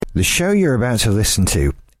The show you're about to listen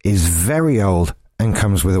to is very old and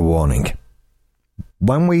comes with a warning.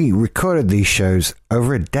 When we recorded these shows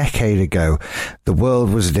over a decade ago, the world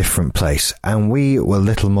was a different place and we were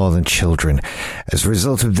little more than children. As a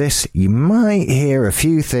result of this, you might hear a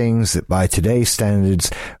few things that by today's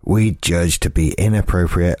standards we judge to be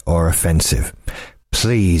inappropriate or offensive.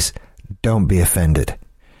 Please don't be offended.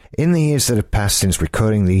 In the years that have passed since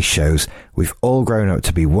recording these shows, we've all grown up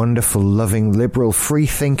to be wonderful, loving, liberal,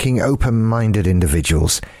 free-thinking, open-minded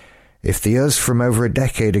individuals. If the us from over a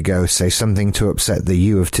decade ago say something to upset the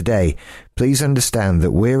you of today, please understand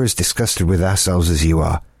that we're as disgusted with ourselves as you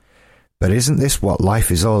are. But isn't this what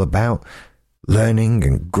life is all about? Learning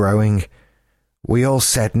and growing. We all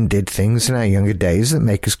said and did things in our younger days that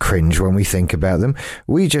make us cringe when we think about them.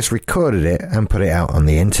 We just recorded it and put it out on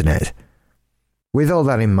the internet. With all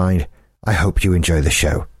that in mind, I hope you enjoy the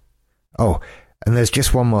show. Oh, and there's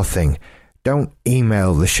just one more thing. Don't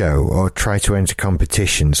email the show or try to enter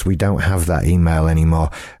competitions. We don't have that email anymore,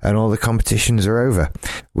 and all the competitions are over.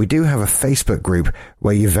 We do have a Facebook group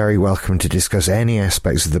where you're very welcome to discuss any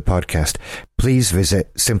aspects of the podcast. Please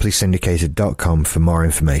visit simplysyndicated.com for more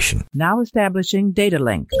information. Now establishing data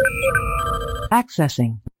link.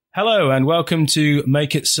 Accessing. Hello and welcome to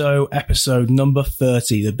Make It So episode number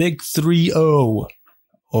 30, the big 3-0.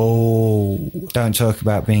 Oh. Don't talk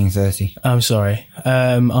about being 30. I'm sorry.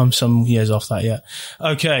 I'm some years off that yet.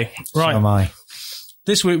 Okay, right. So am I.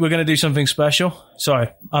 This week we're going to do something special. Sorry,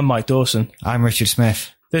 I'm Mike Dawson. I'm Richard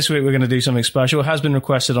Smith. This week we're going to do something special. It has been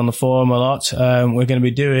requested on the forum a lot. We're going to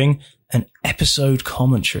be doing an episode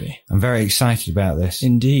commentary. I'm very excited about this.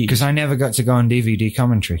 Indeed. Because I never got to go on DVD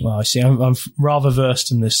commentary. Well, I see. I'm rather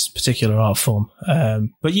versed in this particular art form.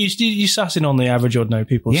 But you sat in on the average ordinary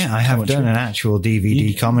people's Yeah, I have commentary. done an actual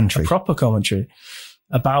DVD commentary. A proper commentary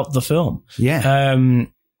about the film. Yeah.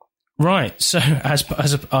 Right, so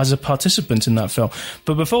as a participant in that film.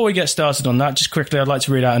 But before we get started on that, just quickly, I'd like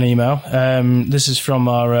to read out an email. This is from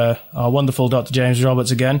our wonderful Dr. James Roberts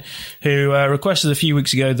again, who requested a few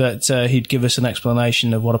weeks ago that he'd give us an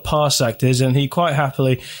explanation of what a parsec is, and he quite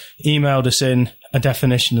happily emailed us in a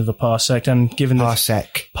definition of the parsec and given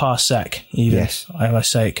parsec even. Yes. I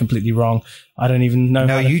say it completely wrong. I don't even know.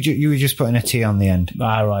 No, you were just putting a T on the end.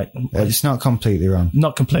 Ah, right. It's not completely wrong.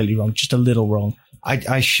 Not completely wrong, just a little wrong.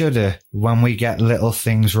 I shudder when we get little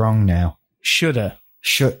things wrong now. Shudder.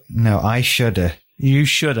 I shudder. You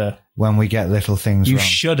shudder. When we get little things you wrong. You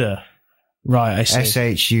shudder. Right, I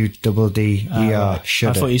see. SHUDDER. Right.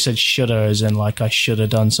 Shudder. I thought you said shudder as in like I should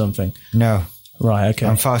have done something. No. Right, okay.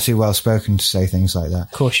 I'm far too well spoken to say things like that.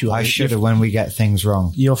 Of course you are. I shudder when we get things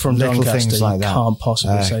wrong. You're from little Doncaster. Things like you that. Can't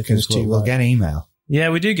possibly say things too we'll get email.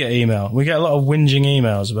 Yeah, we do get email. We get a lot of whinging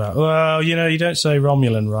emails about, well, you don't say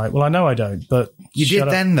Romulan right. Well, I know I don't, but you did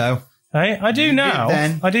then, though. Hey, I do now.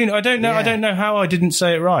 Then. I don't know. Yeah. I don't know how I didn't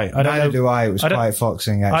say it right. Neither do I. It was quite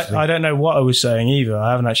foxing, actually. I don't know what I was saying either.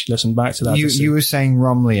 I haven't actually listened back to that. You were saying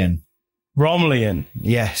Romlian. Romlian.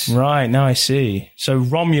 Yes. Right. Now I see. So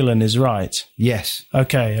Romulan is right. Yes.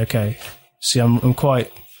 Okay. See, I'm quite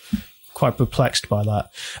perplexed by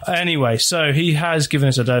that. Anyway, so he has given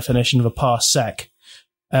us a definition of a parsec,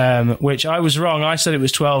 which I was wrong. I said it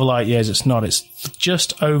was 12 light years. It's not. It's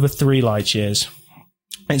just over 3 light years.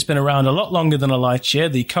 It's been around a lot longer than a light year.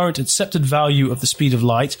 The current accepted value of the speed of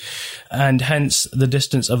light, and hence the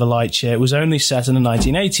distance of a light year, was only set in the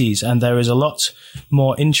 1980s, and there is a lot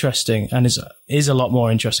more interesting, and is a lot more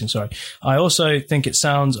interesting, sorry. I also think it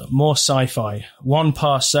sounds more sci-fi. 1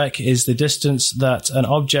 parsec is the distance that an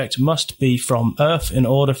object must be from Earth in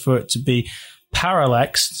order for it to be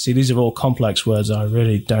parallax. See, these are all complex words. I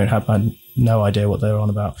really don't have no idea what they're on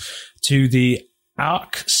about. To the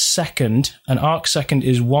arc second. An arc second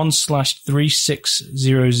is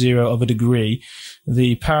 1/3600 of a degree.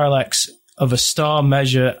 The parallax of a star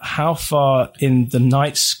measure how far in the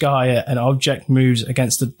night sky an object moves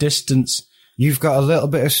against the distance. You've got a little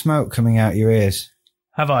bit of smoke coming out your ears.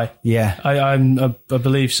 Have I? Yeah. I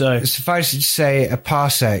believe so. Suffice it to say, a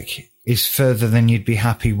parsec is further than you'd be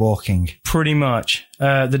happy walking. Pretty much.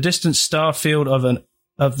 The distance star field of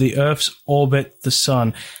the Earth's orbit, the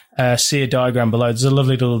sun. See a diagram below. There's a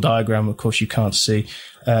lovely little diagram, of course, you can't see.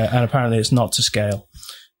 And apparently it's not to scale.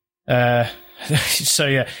 So,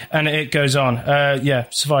 yeah. And it goes on.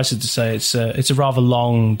 Suffice it to say, it's a rather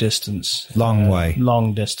long distance. Long way.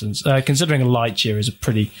 Long distance. Considering a light year is a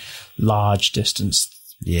pretty large distance.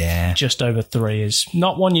 Yeah. Just over 3 is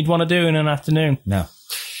not one you'd want to do in an afternoon. No.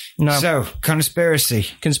 No. So, Conspiracy.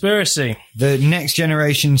 Conspiracy. The Next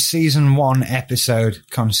Generation Season 1 episode,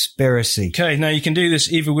 Conspiracy. Okay, now you can do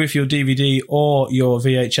this either with your DVD or your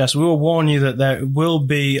VHS. We will warn you that there will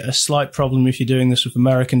be a slight problem if you're doing this with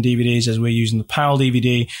American DVDs, as we're using the PAL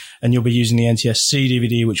DVD, and you'll be using the NTSC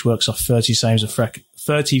DVD, which works off 30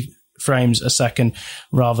 frames a second,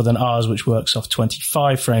 rather than ours, which works off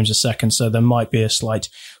 25 frames a second. So there might be a slight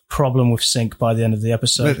problem with sync by the end of the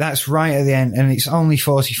episode. But that's right at the end, and it's only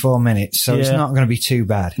 44 minutes, so it's not going to be too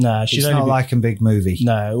bad. No, it's not like a big movie.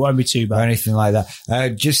 No, it won't be too bad. Or anything like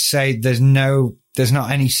that. Just say there's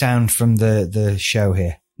not any sound from the show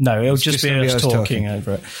here. No, it'll just be us talking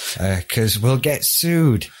over it. Because we'll get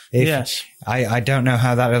sued. Yes. I don't know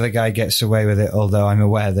how that other guy gets away with it, although I'm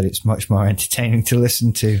aware that it's much more entertaining to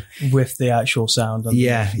listen to. With the actual sound.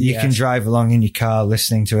 Yeah, you can drive along in your car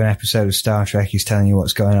listening to an episode of Star Trek. He's telling you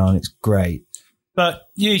what's going on. It's great. But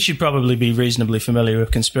you should probably be reasonably familiar with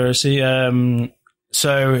Conspiracy.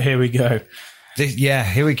 So here we go.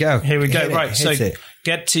 Here we go. Right, so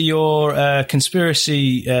get to your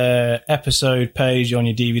Conspiracy episode page on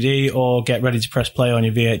your DVD, or get ready to press play on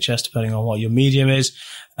your VHS, depending on what your medium is.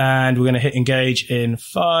 And we're going to hit engage in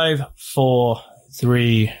 5, 4,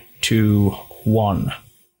 3, 2, 1.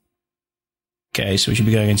 Okay, so we should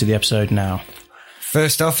be going into the episode now.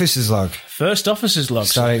 First officer's log.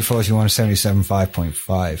 Stardate 41 77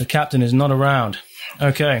 5.5. The captain is not around.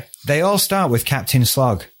 Okay. They all start with Captain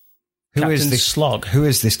Slog. Who is this Slog? Who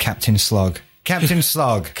is this Captain Slog? Captain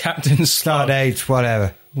Slog. Captain Slog. Stardate,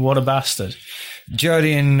 whatever. What a bastard.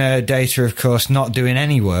 Geordie and Data, of course, not doing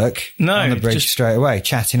any work on the bridge straight away,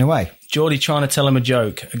 chatting away. Geordie trying to tell him a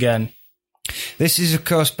joke again. This is, of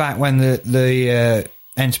course, back when the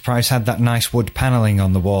Enterprise had that nice wood panelling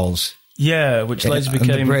on the walls. Yeah, which later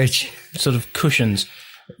became the bridge. Sort of cushions.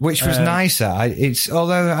 Which was nicer.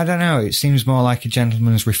 Although, I don't know, it seems more like a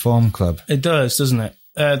gentleman's reform club. It does, doesn't it?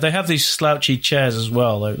 They have these slouchy chairs as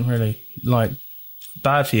well. They're really,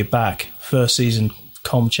 bad for your back. First season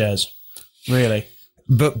comm chairs. Really.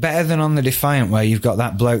 But better than on the Defiant, where you've got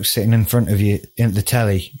that bloke sitting in front of you in the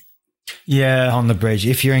telly. Yeah. On the bridge.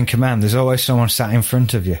 If you're in command, there's always someone sat in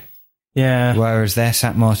front of you. Yeah. Whereas they're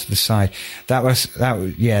sat more to the side. They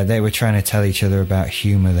were trying to tell each other about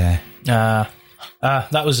humour there.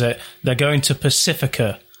 That was it. They're going to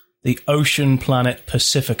Pacifica, the ocean planet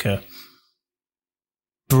Pacifica.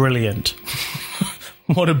 Brilliant.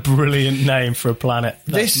 What a brilliant name for a planet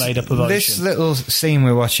that's made up of ocean. This little scene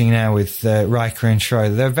we're watching now with Riker and Troy,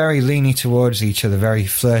 they're very leaning towards each other, very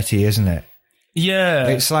flirty, isn't it? Yeah.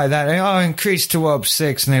 It's like that. Oh, increase to warp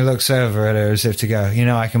 6, and he looks over at her as if to go,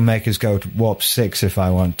 I can make us go to warp 6 if I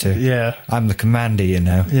want to. Yeah. I'm the commander,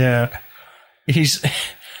 Yeah.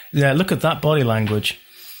 Look at that body language.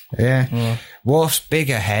 Yeah. Worf's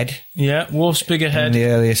bigger head. Yeah, Worf's bigger head. In the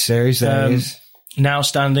earlier series, there he is. Now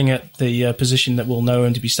standing at the position that we'll know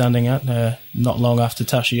him to be standing at, not long after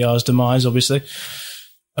Tasha Yar's demise, obviously.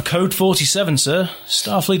 A code 47, sir.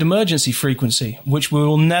 Starfleet emergency frequency, which we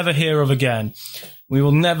will never hear of again. We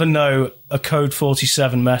will never know a code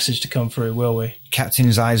 47 message to come through, will we?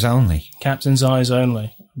 Captain's eyes only. Captain's eyes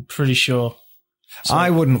only. I'm pretty sure. So, I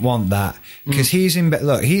wouldn't want that, because he's in bed.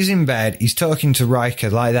 Look, he's in bed. He's talking to Riker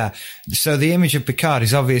like that. So the image of Picard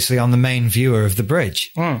is obviously on the main viewer of the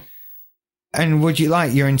bridge. And would you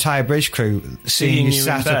like your entire bridge crew seeing you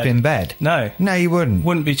sat up in bed? No. No, you wouldn't.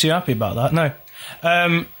 Wouldn't be too happy about that, no.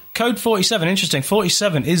 Code 47, interesting.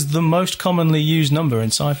 47 is the most commonly used number in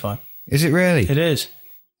sci-fi. Is it really? It is.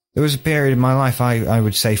 There was a period in my life I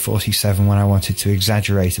would say 47 when I wanted to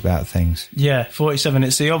exaggerate about things. Yeah, 47.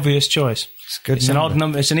 It's the obvious choice. It's a good It's number. an odd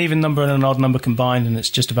number. It's an even number and an odd number combined, and it's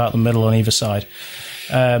just about the middle on either side.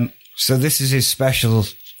 So this is his special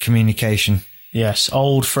communication. Yes,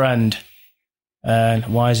 old friend. And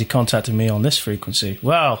why has he contacted me on this frequency?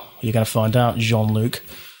 Well, you're going to find out, Jean-Luc.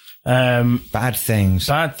 Bad things.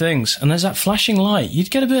 Bad things. And there's that flashing light. You'd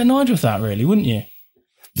get a bit annoyed with that, really, wouldn't you?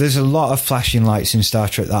 There's a lot of flashing lights in Star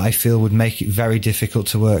Trek that I feel would make it very difficult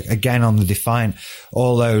to work. Again, on the Defiant,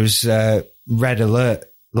 all those red alert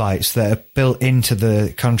lights that are built into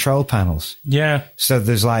the control panels. Yeah. So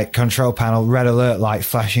there's control panel, red alert light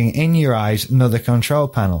flashing in your eyes, another control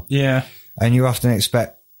panel. Yeah. And you often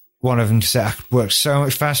expect one of them to say, I could work so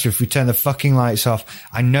much faster if we turn the fucking lights off.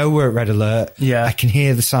 I know we're at red alert. Yeah. I can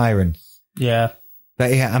hear the siren. Yeah.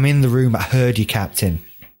 But yeah, I'm in the room. I heard you, Captain.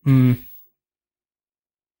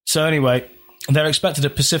 So anyway, they're expected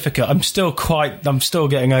at Pacifica. I'm still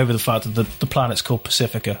getting over the fact that the planet's called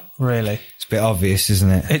Pacifica, really. It's a bit obvious,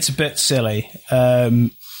 isn't it? It's a bit silly.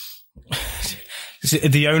 Is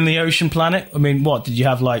it the only ocean planet? I mean, what did you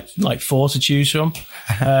have like 4 to choose from?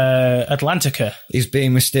 Atlantica. He's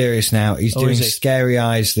being mysterious now. He's doing is he? scary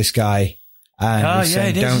eyes, this guy. And he's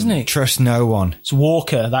saying, it is, isn't he? don't trust no one. It's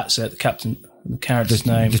Walker. That's it. The character's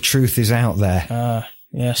name. The truth is out there.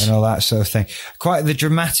 Yes. And all that sort of thing. Quite the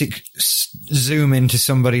dramatic zoom into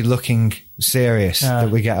somebody looking serious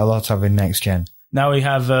that we get a lot of in Next Gen. Now we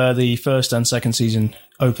have the first and second season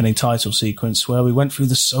opening title sequence where we went through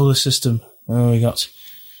the solar system. Oh, we got a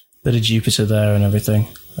bit of Jupiter there and everything.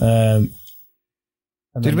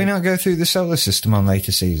 Did we not go through the solar system on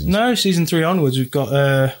later seasons? No, season 3 onwards, we've got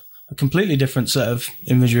a completely different set of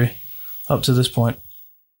imagery up to this point.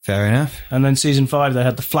 Fair enough. And then season 5, they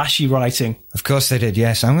had the flashy writing. Of course they did,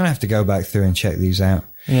 yes. I'm going to have to go back through and check these out.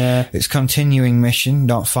 Yeah. It's continuing mission,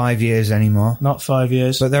 not 5 years anymore. Not 5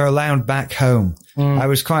 years. But they're allowed back home. I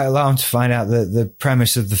was quite alarmed to find out that the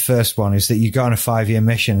premise of the first one is that you go on a 5-year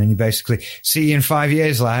mission and you basically, see you in 5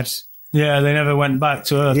 years, lads. Yeah, they never went back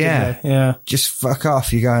to Earth, Yeah. did they? Yeah. Just fuck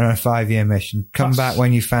off, you're going on a 5-year mission. Come back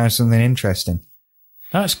when you found something interesting.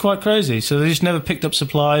 That's quite crazy. So they just never picked up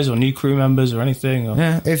supplies or new crew members or anything? Or...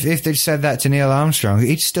 Yeah, if they'd said that to Neil Armstrong,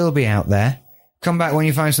 he'd still be out there. Come back when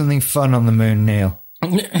you find something fun on the moon, Neil.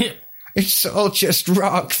 It's all just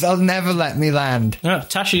rock. They'll never let me land. Yeah,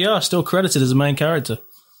 Tasha Yar still credited as the main character.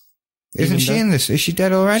 Isn't she in this? Is she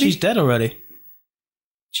dead already? She's dead already.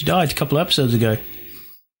 She died a couple of episodes ago.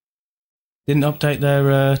 Didn't update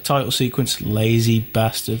their title sequence. Lazy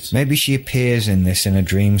bastards. Maybe she appears in this in a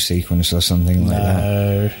dream sequence or something like that.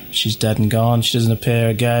 No, she's dead and gone. She doesn't appear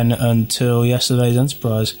again until yesterday's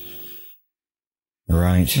Enterprise.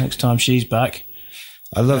 Right. Next time she's back.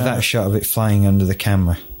 I love that shot of it flying under the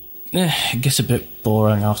camera. It gets a bit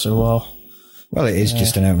boring after a while. Well, it is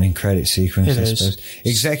just an opening credit sequence, I suppose.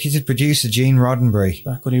 Executive producer Gene Roddenberry.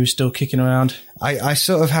 Back when he was still kicking around. I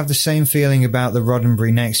sort of have the same feeling about the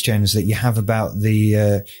Roddenberry Next Gens that you have about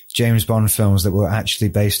the James Bond films that were actually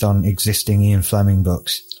based on existing Ian Fleming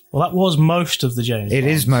books. Well, that was most of the James It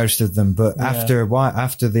Bonds. is most of them, but after a while,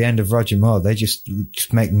 after the end of Roger Moore, they just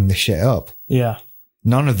making the shit up. Yeah.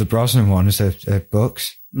 None of the Brosnan ones are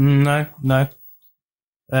books. No.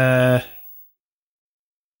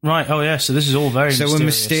 Right, oh yeah, so this is all very mysterious. So we're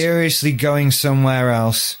mysteriously going somewhere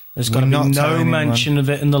else. There's got to be no mention of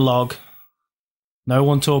it in the log. No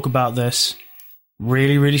one talk about this.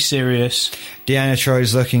 Really, really serious. Deanna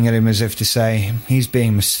Troy's looking at him as if to say, he's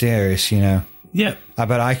being mysterious, you know. Yeah. I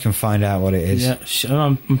bet I can find out what it is. Yeah,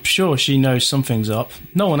 I'm sure she knows something's up.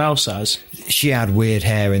 No one else has. She had weird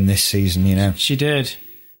hair in this season, you know. She did.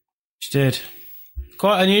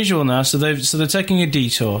 Quite unusual now. So they're taking a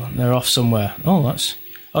detour. They're off somewhere.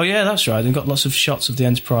 Oh yeah, that's right. They've got lots of shots of the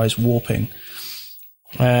Enterprise warping.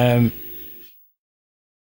 A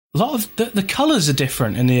lot of the colours are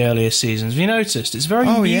different in the earlier seasons. Have you noticed? It's very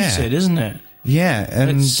muted, isn't it? Yeah,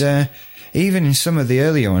 and even in some of the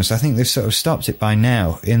earlier ones, I think they've sort of stopped it by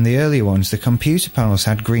now. In the earlier ones, the computer panels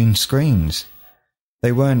had green screens.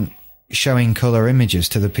 They weren't showing colour images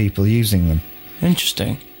to the people using them.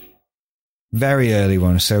 Interesting. Very early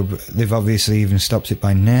ones, so they've obviously even stopped it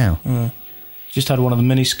by now. Just had one of the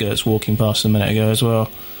miniskirts walking past a minute ago as well.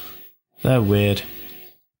 They're weird.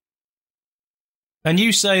 And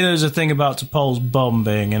you say there's a thing about T'Pol's bum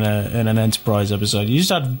being in an Enterprise episode. You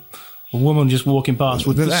just had a woman just walking past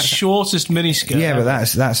with the shortest miniskirt. Yeah, ever. but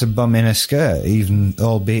that's a bum in a skirt, even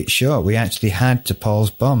albeit short. We actually had T'Pol's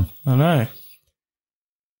bum. I know.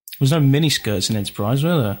 There's no miniskirts in Enterprise,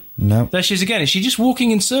 were there? No. There she is again. Is she just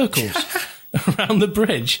walking in circles around the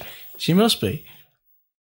bridge? She must be.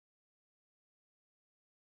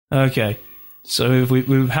 Okay. So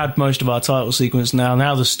we've had most of our title sequence now.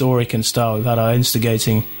 Now the story can start. We've had our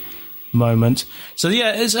instigating moment. So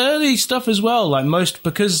yeah, it's early stuff as well. Like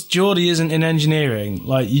because Geordi isn't in engineering,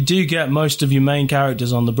 like you do get most of your main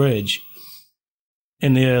characters on the bridge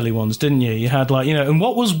in the early ones, didn't you? You had and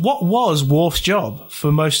what was Worf's job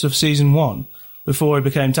for most of season 1 before he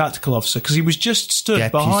became tactical officer? Because he was just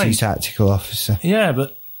stood behind. Deputy tactical officer. Yeah,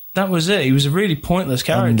 but that was it. He was a really pointless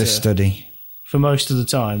character. Understudy. For most of the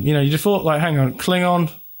time. You'd have thought, hang on, Klingon,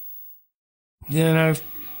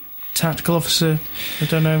 tactical officer, I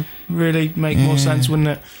don't know, really make more sense, wouldn't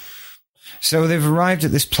it? So they've arrived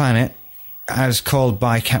at this planet as called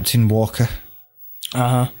by Captain Walker.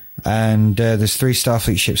 Uh-huh. And there's 3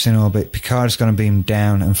 Starfleet ships in orbit. Picard's going to beam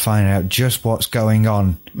down and find out just what's going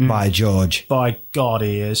on by George. By God,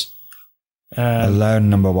 he is. Alone,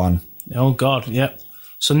 number 1. Oh, God, yep.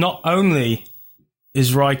 So not only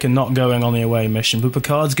is Riker not going on the away mission, but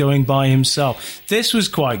Picard's going by himself. This was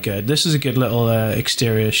quite good. This is a good little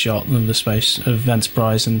exterior shot of the space of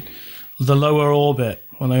Enterprise and the lower orbit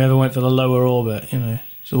when they ever went for the lower orbit. You know,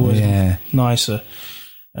 it's always nicer.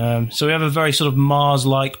 So we have a very sort of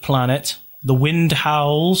Mars-like planet. The wind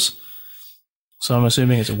howls. So I'm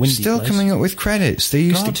assuming it's a windy Still place. coming up with credits.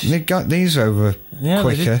 They got these over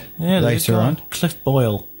quicker later on. Cliff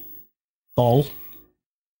Boyle. Don't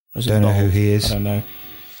know who he is. I don't know.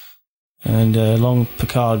 And long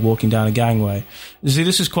Picard walking down a gangway. You see,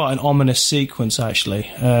 this is quite an ominous sequence, actually.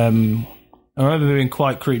 I remember being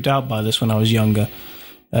quite creeped out by this when I was younger.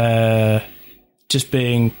 Just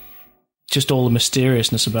all the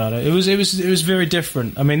mysteriousness about it. It was very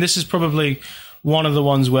different. I mean, this is probably one of the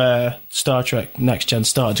ones where Star Trek Next Gen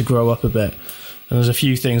started to grow up a bit. And there's a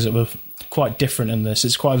few things that were quite different in this.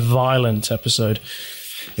 It's quite a violent episode.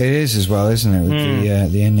 It is as well, isn't it?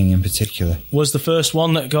 With the ending in particular. Was the first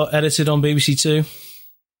one that got edited on BBC Two.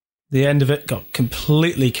 The end of it got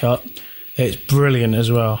completely cut. It's brilliant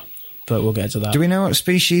as well, but we'll get to that. Do we know what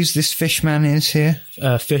species this Fishman is here?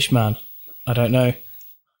 Fishman. I don't know.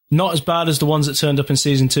 Not as bad as the ones that turned up in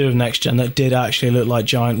season 2 of Next Gen that did actually look like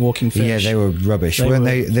giant walking fish. Yeah, they were rubbish. Weren't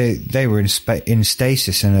they? They were in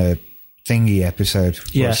stasis in a Thingy episode.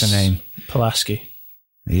 What's the name? Pulaski.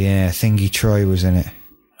 Yeah, Thingy Troy was in it.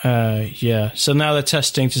 Yeah. So now they're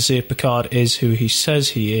testing to see if Picard is who he says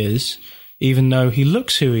he is, even though he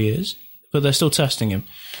looks who he is, but they're still testing him.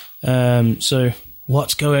 So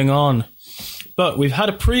what's going on? But we've had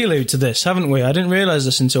a prelude to this, haven't we? I didn't realise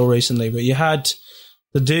this until recently, but you had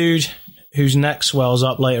the dude whose neck swells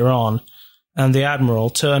up later on and the Admiral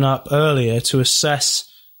turn up earlier to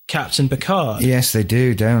assess Captain Picard. Yes, they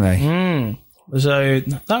do, don't they? So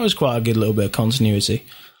that was quite a good little bit of continuity.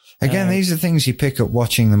 Again, these are things you pick up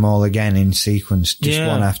watching them all again in sequence, just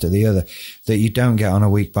one after the other, that you don't get on a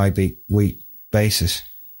week-by-week basis.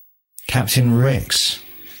 Captain Rix.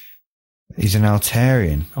 He's an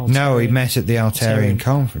Altarian. No, he met at the Altarian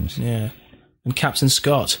conference. Yeah. And Captain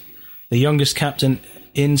Scott, the youngest captain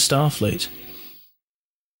in Starfleet.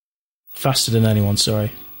 Faster than anyone,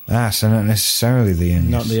 sorry. So not necessarily the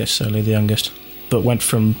youngest. Not necessarily the youngest, but went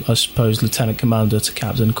from, I suppose, Lieutenant Commander to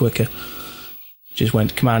Captain quicker. Just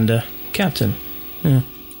went Commander, Captain. Yeah.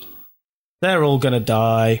 They're all going to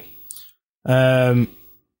die. They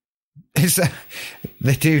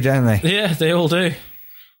do, don't they? Yeah, they all do.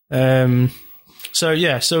 So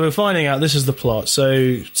we're finding out this is the plot. So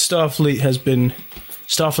Starfleet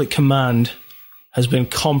Command has been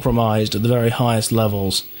compromised at the very highest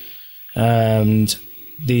levels. And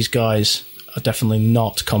these guys are definitely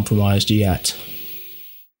not compromised yet.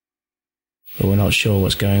 But we're not sure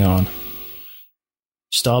what's going on.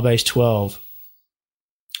 Starbase 12.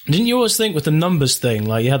 Didn't you always think with the numbers thing,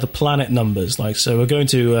 like you had the planet numbers, like, so we're going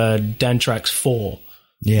to Dantrax 4.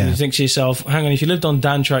 Yeah. And you think to yourself, hang on, if you lived on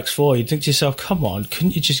Dantrax 4, you'd think to yourself, come on,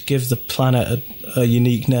 couldn't you just give the planet a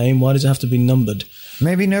unique name? Why does it have to be numbered?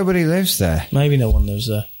 Maybe nobody lives there. Maybe no one lives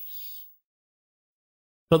there.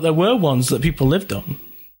 But there were ones that people lived on.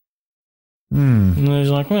 And it was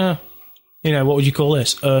like, well, what would you call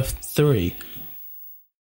this? Earth 3.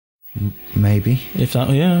 Maybe. If that,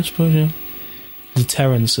 I suppose, yeah. The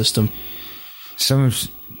Terran system. Some of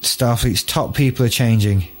Starfleet's top people are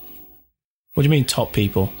changing. What do you mean, top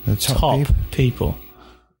people? The top people.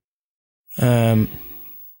 Their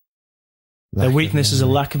weakness is a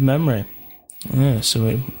lack of memory. Yeah,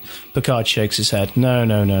 so Picard shakes his head.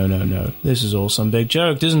 No. This is all some big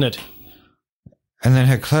joke, isn't it? And then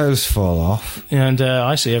her clothes fall off. And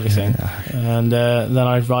I see everything. Yeah. And then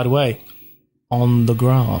I ride away on the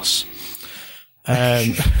grass.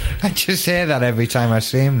 I just hear that every time I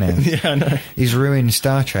see him now. Yeah, I know. He's ruined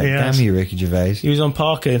Star Trek. Damn you, Ricky Gervais. He was on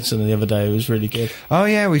Parkinson the other day. It was really good. Oh,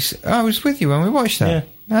 yeah. I was with you when we watched that.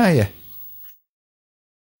 Yeah. Oh, yeah.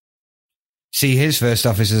 See his first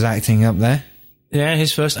officer's acting up there. Yeah,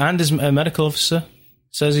 his first, and his medical officer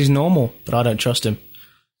says he's normal, but I don't trust him.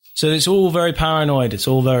 So it's all very paranoid. It's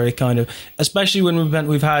all very kind of, especially when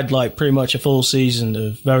we've had like pretty much a full season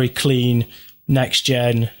of very clean Next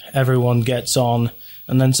Gen, everyone gets on,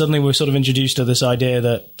 and then suddenly we're sort of introduced to this idea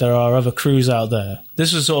that there are other crews out there.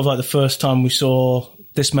 This was sort of like the first time we saw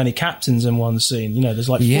this many captains in one scene. There's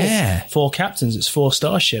like four captains. It's 4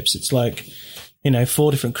 starships. It's like,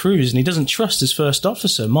 4 different crews, and he doesn't trust his first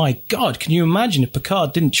officer. My God, can you imagine if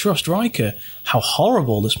Picard didn't trust Riker? How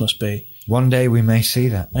horrible this must be. One day we may see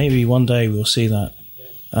that. Maybe one day we'll see that.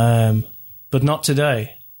 But not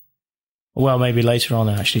today. Well, maybe later on,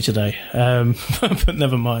 actually, today. But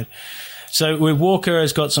never mind. So with Walker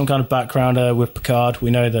has got some kind of background with Picard.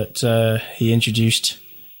 We know that he introduced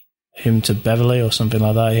him to Beverly or something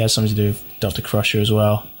like that. He has something to do with Dr. Crusher as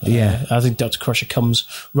well. Yeah. I think Dr. Crusher comes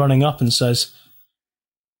running up and says,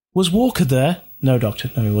 "Was Walker there?" "No, Doctor.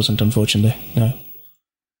 No, he wasn't, unfortunately. No."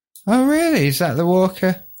 Oh, really? Is that the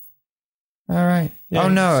walker? All right. Yeah, oh,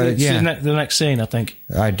 no. it's the next scene, I think.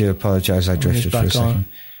 I do apologise. I drifted for a second. On.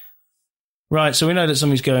 Right, so we know that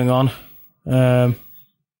something's going on. I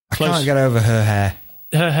can't get over her hair.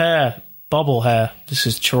 Her hair, bobble hair. This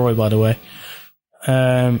is Troy, by the way.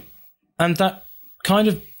 And that kind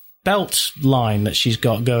of belt line that she's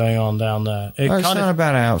got going on down there. It's not a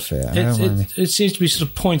bad outfit. It seems to be sort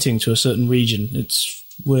of pointing to a certain region. It's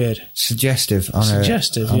weird. Suggestive.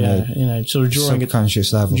 Yeah. Sort of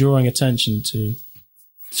subconscious level. Drawing attention to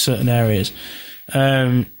certain areas.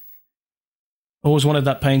 Always wanted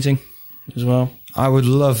that painting as well. I would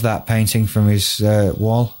love that painting from his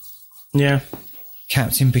wall. Yeah.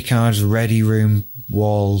 Captain Picard's ready room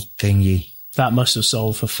wall thingy. That must have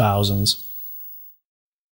sold for thousands.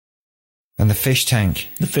 And the fish tank.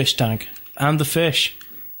 The fish tank. And the fish.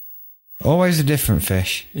 Always a different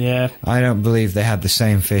fish. Yeah. I don't believe they had the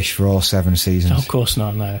same fish for all 7 seasons. Of course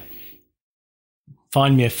not, no.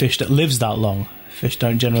 Find me a fish that lives that long. Fish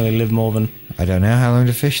don't generally live more than... I don't know. How long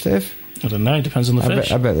do fish live? I don't know. Depends on the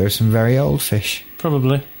fish. I bet there are some very old fish.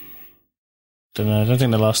 Probably. Don't know. I don't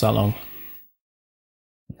think they last that long.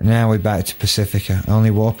 Now we're back to Pacifica.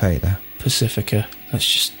 Only warp 8, though. Pacifica. That's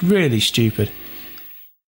just really stupid.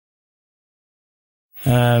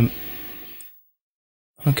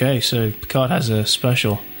 Okay, so Picard has a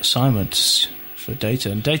special assignment for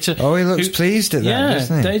Data. And Data... Oh, he looks pleased at that,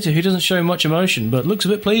 doesn't he? Data, who doesn't show much emotion, but looks a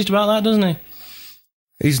bit pleased about that, doesn't he?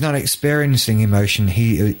 He's not experiencing emotion.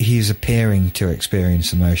 He is appearing to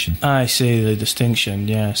experience emotion. I see the distinction,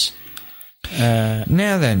 yes. Now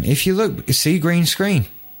then, if you look... See green screen?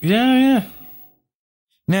 Yeah.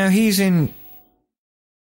 Now, he's in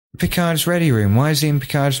Picard's ready room. Why is he in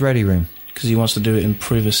Picard's ready room? Because he wants to do it in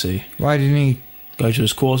privacy. Why didn't he... Go to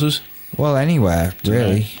his quarters? Well, anywhere,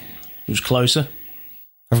 really. It was closer.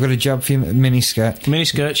 I've got a job for you, miniskirt.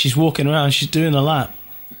 Miniskirt, she's walking around, she's doing a lap.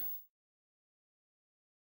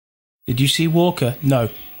 Did you see Walker? No.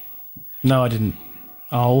 No, I didn't.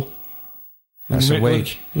 Oh. That's a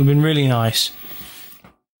wig. We've been really nice.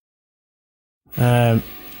 So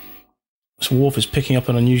Worf is picking up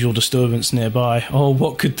an unusual disturbance nearby. Oh,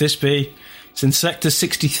 what could this be? It's in Sector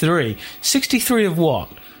 63. 63 of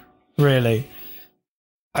what? Really?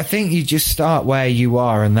 I think you just start where you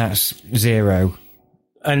are, and that's 0.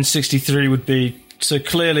 And 63 would be... So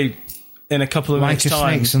clearly, in a couple of minutes' time...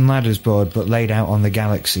 Like a Snakes and Ladders board, but laid out on the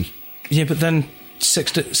galaxy. Yeah, but then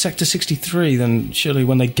Sector 63, then surely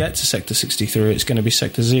when they get to Sector 63, it's going to be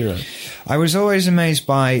Sector 0. I was always amazed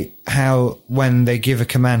by how, when they give a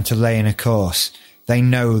command to lay in a course, they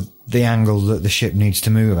know the angle that the ship needs to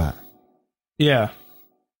move at. Yeah.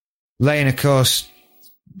 Lay in a course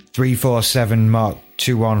 347 Mark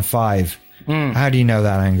 215. How do you know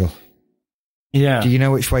that angle? Yeah. Do you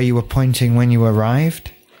know which way you were pointing when you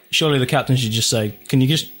arrived? Surely the captain should just say, can you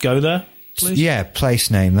just go there, please? Yeah, place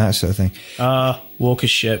name, that sort of thing. Walker's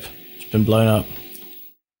ship. It's been blown up.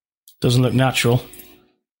 Doesn't look natural.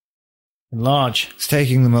 And large. It's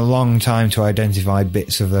taking them a long time to identify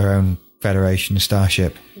bits of their own Federation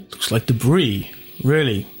starship. Looks like debris.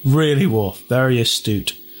 Really, really, Worf. Very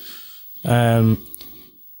astute.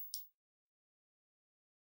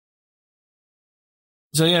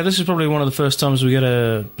 So yeah, this is probably one of the first times we get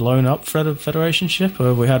a blown-up Federation ship, or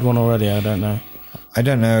have we had one already? I don't know. I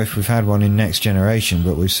don't know if we've had one in Next Generation,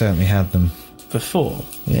 but we've certainly had them before.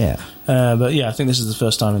 Yeah. But yeah, I think this is the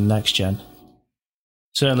first time in Next Gen.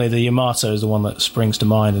 Certainly the Yamato is the one that springs to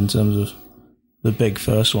mind in terms of the big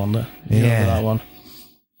first one. That one.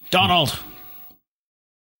 Donald!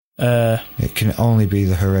 It can only be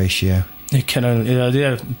the Horatio. It can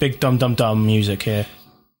only... big dum-dum-dum music here.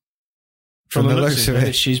 From the looks of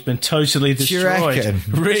it, she's been totally destroyed. Do you reckon?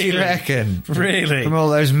 Really? Do you reckon? Really? From all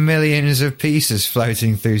those millions of pieces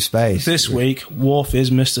floating through space. This week, Worf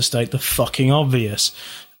is Mr. State the fucking obvious.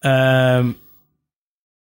 Personal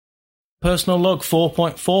log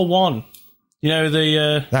 4.41. You know,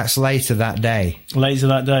 the... That's later that day. Later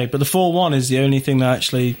that day. But the 4.1 is the only thing that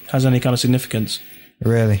actually has any kind of significance.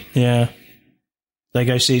 Really? Yeah. They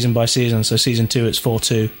go season by season. So season 2, it's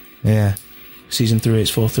 4.2. Yeah. Season 3,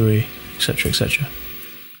 it's 4.3. Etc., etc. I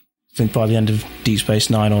think by the end of Deep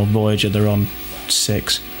Space Nine or Voyager, they're on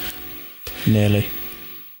 6. Nearly.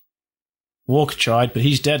 Walker tried, but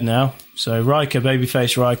he's dead now. So Riker,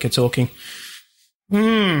 babyface Riker, talking.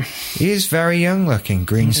 He is very young looking.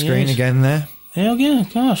 Green screen again there. Hell yeah,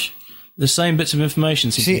 gosh. The same bits of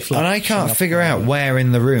information seem to be and I can't figure out where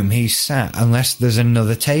in the room he's sat unless there's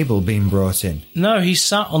another table being brought in. No, he's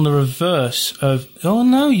sat on the reverse of... Oh,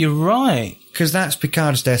 no, you're right. Because that's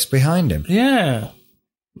Picard's desk behind him. Yeah.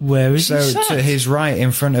 Where is he sat? So to his right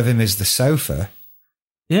in front of him is the sofa.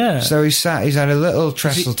 Yeah. So he's had a little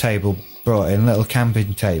trestle table brought in, little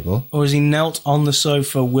camping table. Or is he knelt on the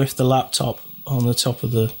sofa with the laptop on the top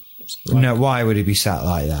of the... No, why would he be sat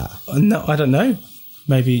like that? No, I don't know.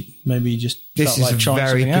 Maybe he just This felt is like a trying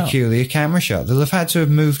very something out. peculiar camera shot. They'll have had to have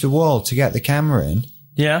moved the wall to get the camera in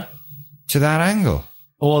Yeah. to that angle.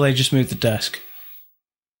 Or they just moved the desk.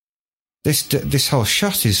 This whole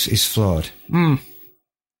shot is flawed. And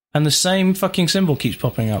the same fucking symbol keeps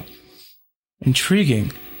popping up.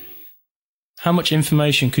 Intriguing. How much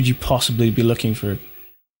information could you possibly be looking through?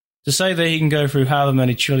 To say that he can go through however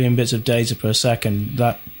many trillion bits of data per second,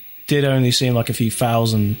 that did only seem like a few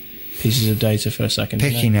thousand pieces of data for a second.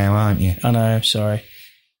 Picky now, aren't you? I know, sorry.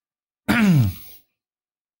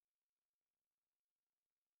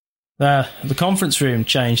 The conference room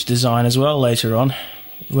changed design as well later on.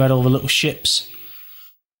 We had all the little ships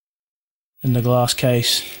in the glass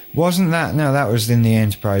case. Wasn't that? No, that was in the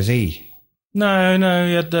Enterprise E. No,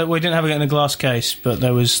 we didn't have it in a glass case, but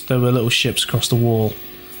there were little ships across the wall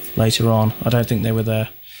later on. I don't think they were there.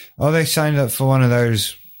 Oh, they signed up for one of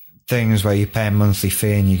those things where you pay a monthly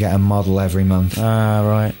fee and you get a model every month. Ah,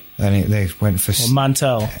 right. And they went for... Well,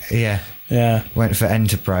 Mantel. Yeah. Went for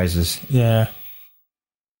Enterprises. Yeah.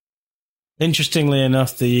 Interestingly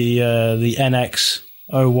enough, the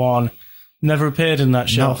NX-01 never appeared in that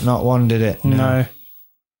shelf. Not one did it. No.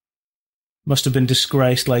 Must have been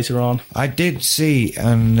disgraced later on. I did see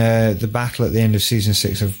on the battle at the end of Season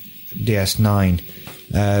 6 of DS9,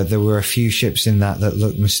 there were a few ships in that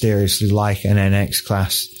looked mysteriously like an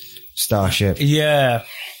NX-class starship. Yeah.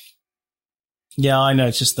 Yeah, I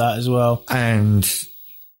noticed that as well. And,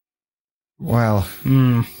 well,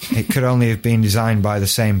 it could only have been designed by the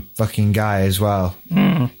same fucking guy as well.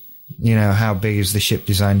 You know, how big is the ship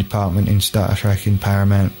design department in Star Trek in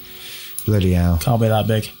Paramount? Bloody hell. Can't be that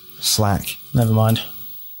big. Slack. Never mind.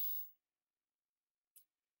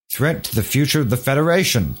 Threat to the future of the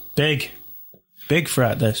Federation. Big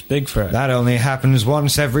threat, this. Big threat. That only happens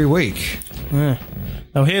once every week. Yeah.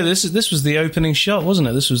 Oh, here, this was the opening shot, wasn't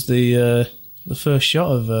it? This was the first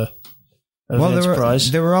shot of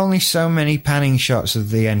Enterprise. There were only so many panning shots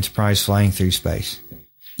of the Enterprise flying through space.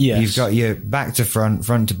 Yes. You've got your back to front,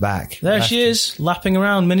 front to back. There she is, lapping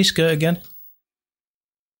around, miniskirt again.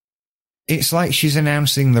 It's like she's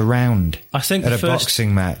announcing the round at a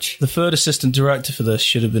boxing match. The third assistant director for this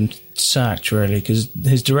should have been sacked, really, because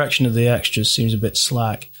his direction of the extras seems a bit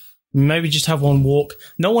slack. Maybe just have one walk.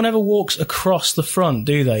 No one ever walks across the front,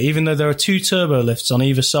 do they? Even though there are 2 turbo lifts on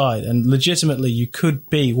either side, and legitimately you could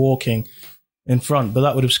be walking in front, but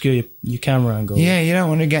that would obscure your camera angle. Yeah, you don't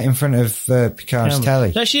want to get in front of Picard's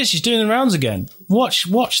telly. There she is. She's doing the rounds again. Watch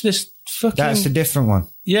this fucking... That's a different one.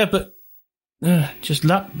 Yeah, but just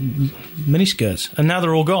lap miniskirts, and now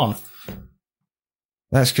they're all gone.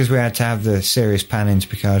 That's because we had to have the serious pan into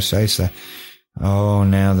Picard's face there. Oh,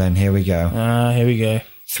 now then, here we go. Here we go.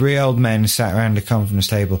 3 old men sat around a conference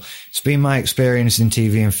table. It's been my experience in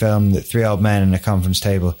TV and film that 3 old men and a conference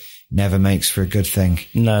table never makes for a good thing.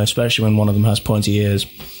 No, especially when one of them has pointy ears.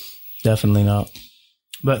 Definitely not.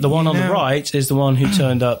 But the one on the right is the one who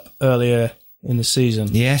turned up earlier in the season.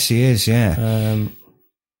 Yes, he is, yeah.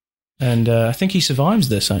 And I think he survives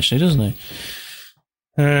this, actually, doesn't he?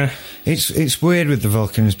 It's weird with the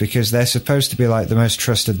Vulcans because they're supposed to be like the most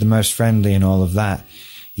trusted, the most friendly and all of that.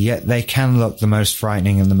 Yet they can look the most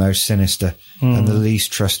frightening and the most sinister and the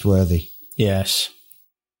least trustworthy. Yes.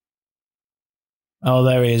 Oh,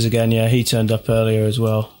 there he is again. Yeah, he turned up earlier as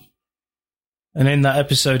well. And in that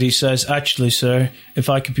episode, he says, "Actually, sir, if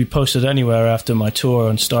I could be posted anywhere after my tour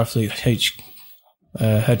on Starfleet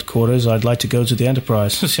headquarters, I'd like to go to the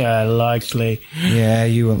Enterprise." Yeah, likely. Yeah,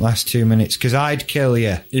 you won't last 2 minutes because I'd kill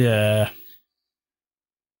you. Yeah.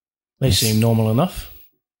 They seem normal enough.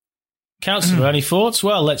 Counselor, any thoughts?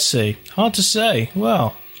 Well, let's see. Hard to say.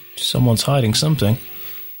 Well, someone's hiding something.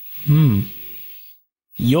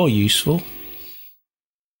 You're useful.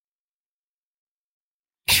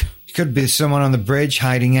 It could be someone on the bridge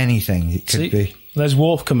hiding anything. It could be. There's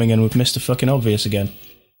Worf coming in with Mr. Fucking Obvious again.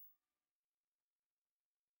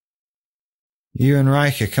 You and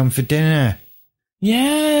Riker come for dinner.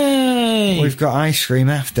 Yay! We've got ice cream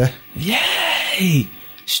after. Yay!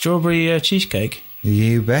 Strawberry cheesecake.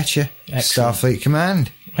 You betcha. Excellent. Starfleet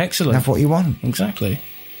Command. Excellent. Have what you want. Exactly.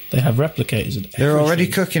 They have replicators. They're already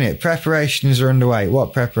cooking it. Preparations are underway.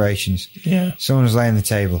 What preparations? Yeah. Someone's laying the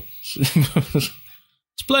table.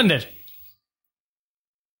 Splendid.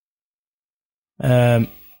 Oh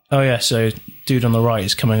yeah, so dude on the right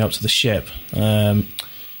is coming up to the ship.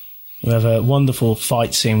 We have a wonderful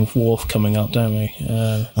fight scene with Worf coming up, don't we?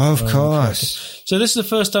 Of course. So this is the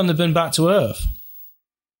first time they've been back to Earth.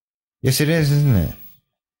 Yes, it is, isn't it?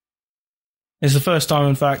 It's the first time,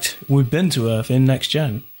 in fact, we've been to Earth in Next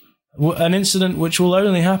Gen. An incident which will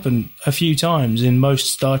only happen a few times in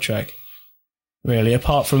most Star Trek, really,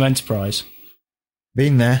 apart from Enterprise.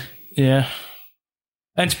 Been there. Yeah.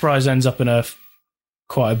 Enterprise ends up in Earth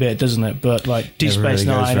quite a bit, doesn't it? But, like, Deep Never Space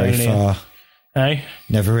really goes Nine very only... far. Hey?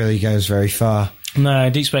 Never really goes very far. No,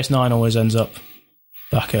 Deep Space Nine always ends up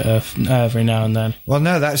back at Earth every now and then. Well,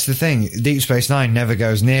 no, that's the thing. Deep Space Nine never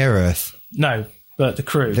goes near Earth. No, but the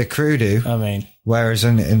crew. The crew do. I mean... Whereas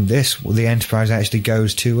in this, the Enterprise actually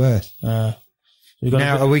goes to Earth. We've got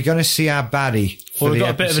Now, are we going to see our baddie for the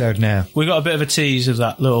episode now? We got a bit of a tease of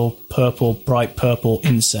that little bright purple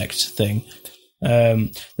insect thing.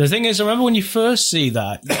 The thing is, I remember when you first see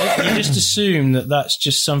that, you just assume that that's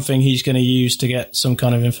just something he's going to use to get some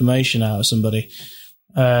kind of information out of somebody.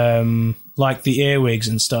 Like the earwigs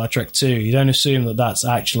in Star Trek 2. You don't assume that that's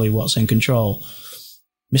actually what's in control.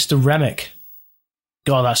 Mr. Remick.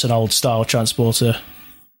 God, that's an old style transporter.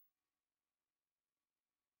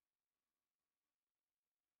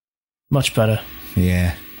 Much better.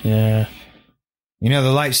 Yeah. Yeah. You know,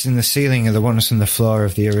 the lights in the ceiling are the ones from the floor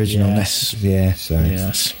of the original Yes. nest. Yeah, so...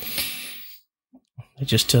 Yes. They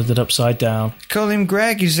just turned it upside down. Call him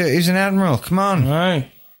Greg, he's an admiral, come on. No.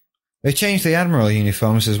 They changed the admiral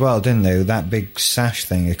uniforms as well, didn't they? With that big sash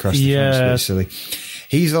thing across the front, a bit silly.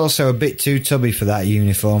 He's also a bit too tubby for that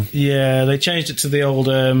uniform. Yeah, they changed it to the old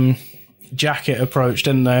jacket approach,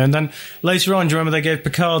 didn't they? And then later on, do you remember they gave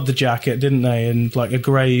Picard the jacket, didn't they? And like a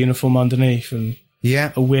grey uniform underneath and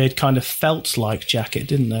a weird kind of felt-like jacket,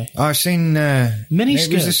 didn't they? I've seen... mini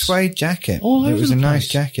skirts. It was a suede jacket. It was a nice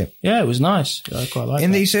jacket. Yeah, it was nice. I quite like it.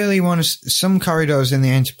 In these early ones, some corridors in the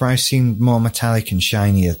Enterprise seemed more metallic and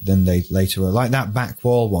shinier than they later were, like that back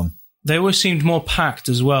wall one. They always seemed more packed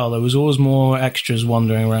as well. There was always more extras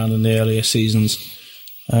wandering around in the earlier seasons.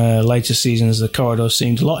 Later seasons, the corridors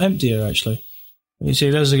seemed a lot emptier, actually. You see,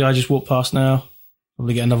 there's a guy just walked past now.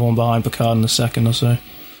 Probably get another one behind Picard in a second or so.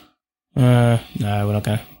 No, we're not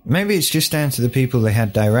going to. Maybe it's just down to the people they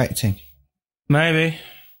had directing. Maybe,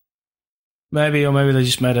 or maybe they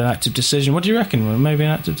just made an active decision. What do you reckon? Maybe an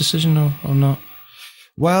active decision or not?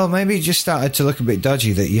 Well, maybe it just started to look a bit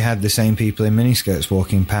dodgy that you had the same people in miniskirts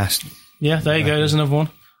walking past. Yeah, there you go. There's another one.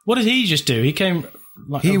 What did he just do? He came...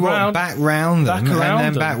 He walked back round them and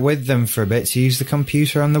then back with them for a bit to use the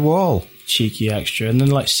computer on the wall. Cheeky extra. And then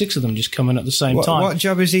like 6 of them just come in at the same time. What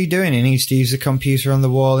job is he doing? He needs to use the computer on the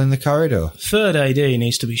wall in the corridor. Third AD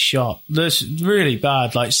needs to be shot. That's really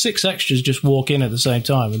bad. Like 6 extras just walk in at the same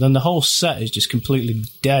time. And then the whole set is just completely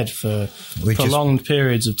dead for prolonged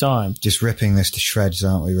periods of time. Just ripping this to shreds,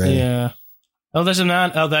 aren't we, really? Yeah. Oh, there's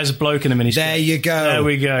a bloke in a miniskirt. There you go. There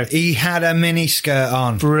we go. He had a miniskirt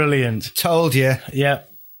on. Brilliant. Told you. Yep.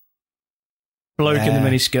 Bloke in the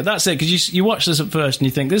miniskirt. That's it, because you watch this at first and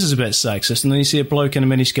you think, this is a bit sexist, and then you see a bloke in a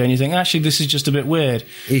miniskirt and you think, actually, this is just a bit weird.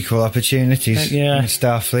 Equal opportunities in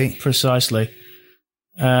Starfleet. Precisely.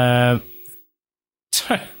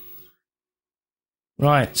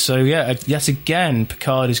 Right, so yet again,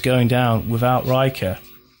 Picard is going down without Riker.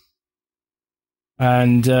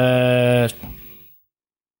 And...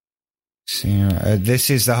 this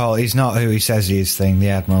is the whole he's not who he says he is thing, the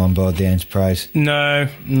Admiral on board the Enterprise. No,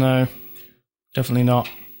 definitely not.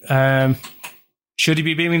 Should he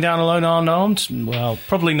be beaming down alone unarmed? Well,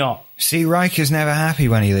 probably not. See, Riker's never happy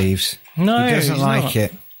when he leaves. No, he doesn't like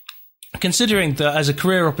it. Considering that as a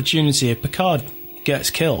career opportunity, if Picard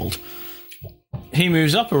gets killed, he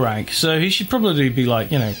moves up a rank, so he should probably be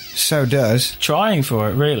like, So does. Trying for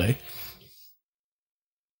it, really.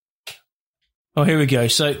 Oh, here we go.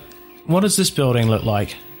 So... what does this building look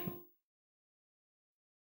like?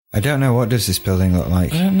 I don't know. What does this building look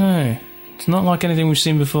like? I don't know. It's not like anything we've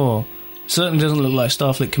seen before. It certainly doesn't look like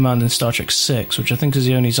Starfleet Command in Star Trek 6, which I think is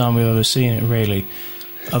the only time we've ever seen it, really,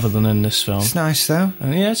 other than in this film. It's nice, though.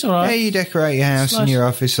 Yeah, it's all right. Yeah, you decorate your house and your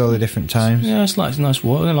office all the different times. Yeah, it's nice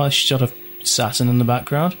work. A nice shot of Saturn in the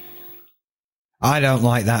background. I don't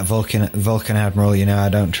like that Vulcan Admiral, I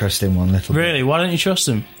don't trust him one little bit. Really? Why don't you trust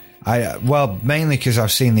him? Well, mainly because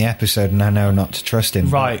I've seen the episode and I know not to trust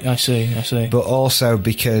him. Right, I see. But also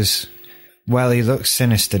because, well, he looks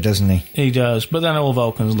sinister, doesn't he? He does, but then all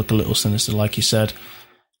Vulcans look a little sinister, like you said.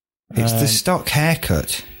 It's the stock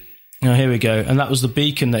haircut. Oh, here we go. And that was the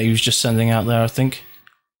beacon that he was just sending out there, I think.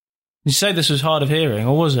 Did you say this was hard of hearing,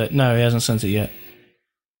 or was it? No, he hasn't sent it yet.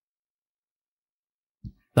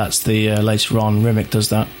 That's the later on, Remick does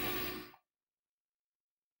that.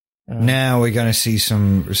 Now we're going to see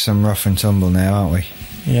some rough and tumble now, aren't we?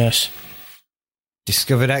 Yes.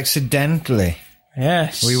 Discovered accidentally.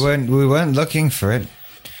 Yes. We weren't looking for it.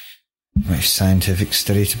 Much scientific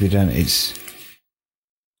study to be done.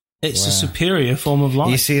 It's a superior form of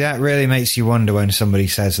life. You see, that really makes you wonder when somebody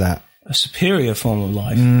says that. A superior form of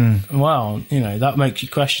life. Well, that makes you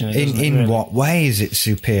question it. In really? what way is it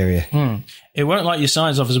superior? It won't like your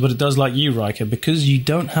science officer, but it does like you, Riker, because you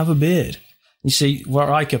don't have a beard. You see,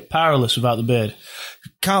 Riker, powerless without the beard.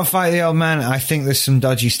 Can't fight the old man. I think there's some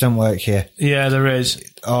dodgy stunt work here. Yeah, there is.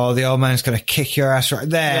 Oh, the old man's going to kick your ass right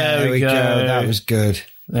there. There we go. That was good.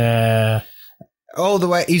 Yeah. All the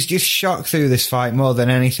way. He's just shocked through this fight more than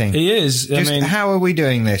anything. He is. How are we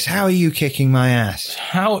doing this? How are you kicking my ass?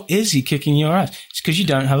 How is he kicking your ass? It's because you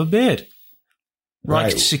don't have a beard.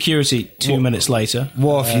 Right. Security 2 minutes later.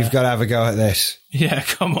 Worf, you've got to have a go at this. Yeah,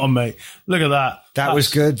 come on, mate. Look at that. That was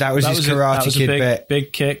good. That was his Karate Kid bit.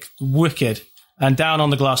 Big kick. Wicked. And down on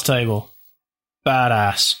the glass table.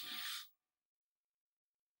 Badass.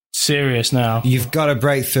 Serious now. You've got to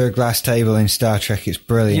break through a glass table in Star Trek. It's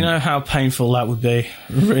brilliant. You know how painful that would be,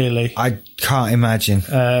 really. I can't imagine.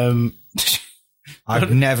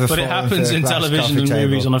 I've never. But it happens in television and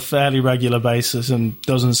movies on a fairly regular basis, and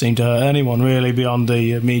doesn't seem to hurt anyone really beyond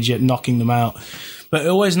the immediate knocking them out. But it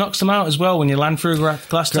always knocks them out as well when you land through a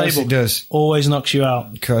glass table. Of course it does. Always knocks you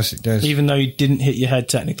out. Of course it does. Even though you didn't hit your head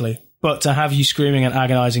technically. But to have you screaming in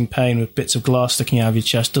agonising pain with bits of glass sticking out of your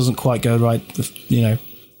chest doesn't quite go right with,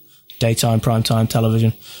 daytime, primetime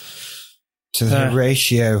television. To the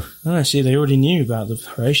ratio. Oh, see, they already knew about the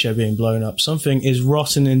ratio being blown up. Something is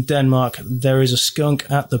rotten in Denmark. There is a skunk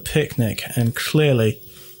at the picnic, and clearly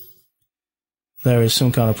there is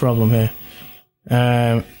some kind of problem here.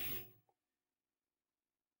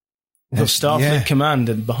 The Starfleet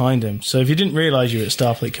Command behind him. So if you didn't realise you were at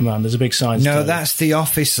Starfleet Command, there's a big sign. No, that's the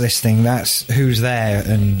office listing. That's who's there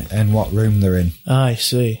and what room they're in. I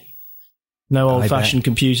see. No old-fashioned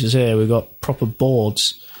computers here. We've got proper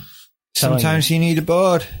boards. Sometimes you need a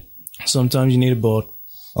board. Sometimes you need a board.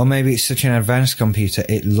 Or maybe it's such an advanced computer,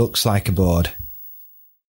 it looks like a board.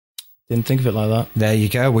 Didn't think of it like that. There you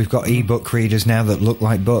go. We've got e-book readers now that look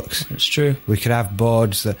like books. It's true. We could have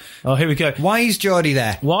boards that... Oh, here we go. Why is Geordie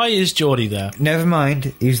there? Why is Geordie there? Never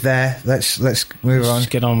mind. He's there. Let's move on. Let's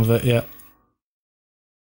get on with it, yeah.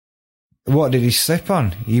 What did he slip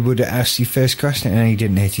on? He would have asked you first question and he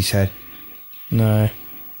didn't hit his head. No.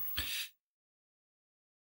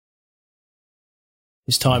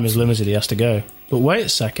 His time is limited. He has to go. But wait a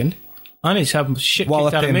second. I need to have shit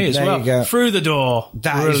kicked out of me as well. You go. Through the door.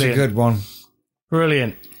 That is a good one.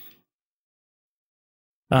 Brilliant.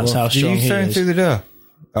 That's how strong he is. Did you throw him through the door?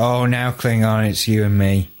 Oh, now Klingon, it's you and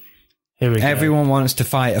me. Here we go. Everyone wants to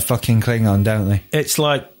fight a fucking Klingon, don't they? It's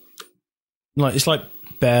like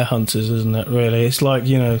bear hunters, isn't it, really? It's like,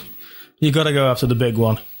 you got to go after the big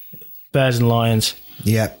one. Bears and lions.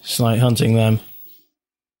 Yep. It's like hunting them.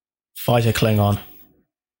 Fight a Klingon.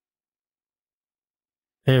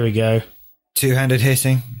 Here we go. Two-handed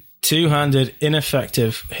hitting. Two-handed,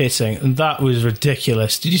 ineffective hitting. And that was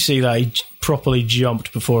ridiculous. Did you see that? He properly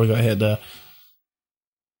jumped before he got hit there.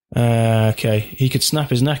 Okay. He could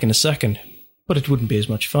snap his neck in a second, but it wouldn't be as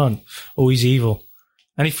much fun. Oh, he's evil.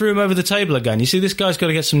 And he threw him over the table again. You see, this guy's got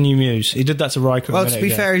to get some new moves. He did that to Riker. Well, to be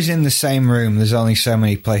fair, he's in the same room. There's only so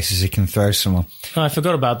many places he can throw someone. I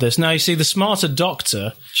forgot about this. Now, you see, the smarter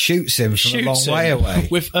doctor... Shoots him from a long way away.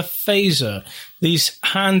 With a phaser. These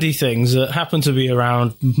handy things that happen to be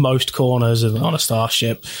around most corners on a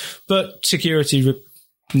starship, but security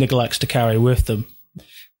neglects to carry with them.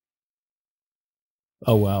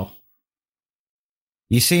 Oh, well.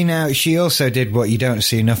 You see now, she also did what you don't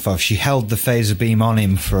see enough of. She held the phaser beam on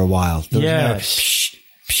him for a while. There was no psh,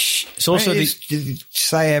 psh. It's also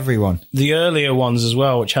say everyone. The earlier ones as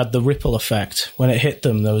well, which had the ripple effect. When it hit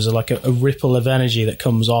them, there was a ripple of energy that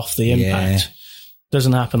comes off the impact. Yeah.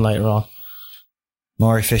 Doesn't happen later on.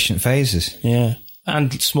 More efficient phasers. Yeah.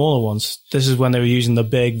 And smaller ones. This is when they were using the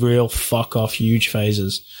big, real fuck-off huge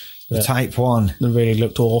phasers. The Type 1. That really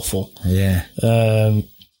looked awful. Yeah.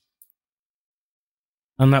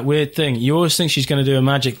 And that weird thing, you always think she's going to do a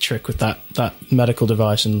magic trick with that medical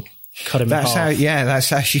device and cut him in half. That's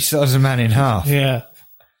how she saws a man in half. Yeah.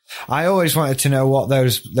 I always wanted to know what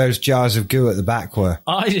those jars of goo at the back were.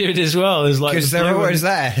 I did as well. Because they're always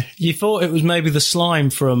there. You thought it was maybe the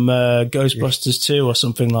slime from Ghostbusters 2 or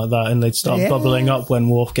something like that, and they'd start bubbling up when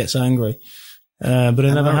Worf gets angry. But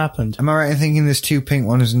it never happened. Am I right in thinking there's 2 pink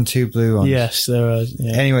ones and 2 blue ones? Yes, there are.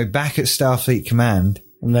 Yeah. Anyway, back at Starfleet Command.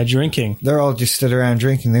 And they're drinking. They're all just stood around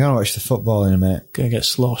drinking. They're going to watch the football in a minute. Going to get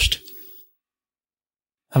sloshed.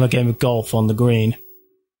 Have a game of golf on the green.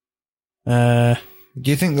 Do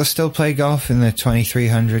you think they'll still play golf in the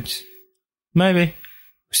 2300s? Maybe.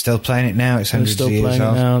 Still playing it now. It's They're hundreds still of years playing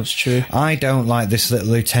old. it now, it's true. I don't like this little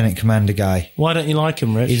lieutenant commander guy. Why don't you like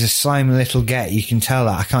him, Rich? He's a slimy little get. You can tell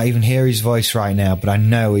that. I can't even hear his voice right now, but I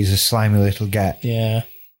know he's a slimy little get. Yeah.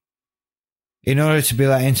 In order to be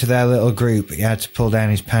let into their little group, he had to pull down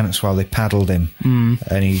his pants while they paddled him.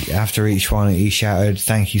 And after each one, he shouted,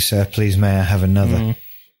 "Thank you, sir. Please may I have another?"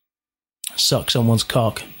 Suck someone's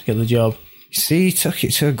cock to get the job. See, he took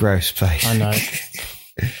it to a gross place. I know.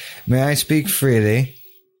 May I speak freely?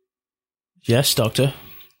 Yes, Doctor.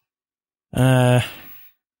 It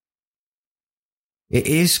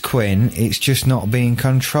is Quinn. It's just not being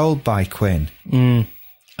controlled by Quinn.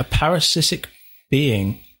 A parasitic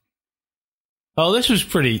being. Oh, this was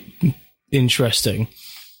pretty interesting.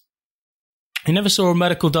 We never saw a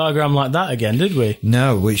medical diagram like that again, did we?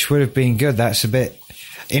 No, which would have been good. That's a bit...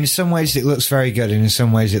 In some ways, it looks very good, and in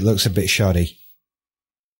some ways, it looks a bit shoddy.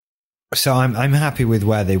 So I'm happy with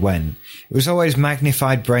where they went. It was always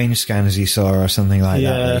magnified brain scans you saw or something like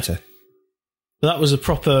that later. But that was a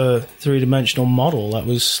proper three-dimensional model. That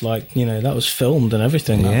was like, that was filmed and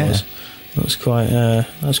everything. That was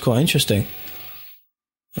quite interesting.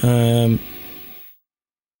 The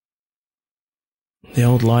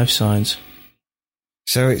old life signs.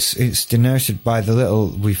 So it's denoted by the little...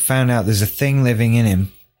 We found out there's a thing living in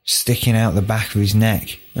him sticking out the back of his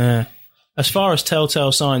neck. Yeah. As far as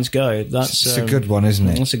telltale signs go, that's a good one, isn't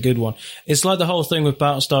it? That's a good one. It's like the whole thing with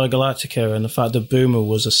Battlestar Galactica and the fact that Boomer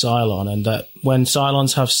was a Cylon, and that when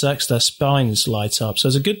Cylons have sex, their spines light up. So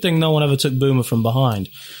it's a good thing no one ever took Boomer from behind.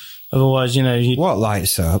 Otherwise, What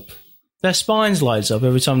lights up? Their spines lights up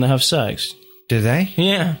every time they have sex. Do they?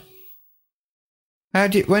 Yeah.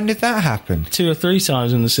 When did that happen? 2 or 3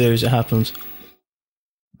 times in the series it happens.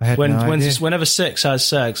 I had no idea. Whenever Six has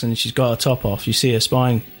sex and she's got her top off, you see her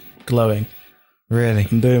spine glowing. Really?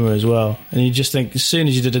 And Boomer as well. And you just think, as soon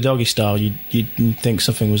as you did a doggy style, you'd think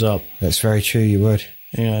something was up. That's very true, you would.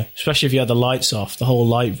 Yeah, especially if you had the lights off. The whole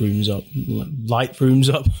room's up.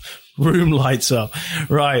 Room lights up.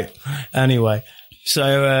 Right. Anyway,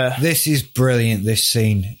 so... this is brilliant, this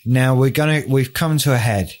scene. Now, we've come to a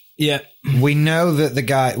head. Yeah. We know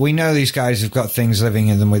that we know these guys have got things living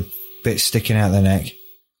in them with bits sticking out their neck.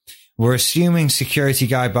 We're assuming security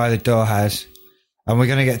guy by the door has, and we're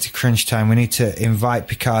going to get to crunch time. We need to invite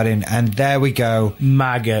Picard in, and there we go.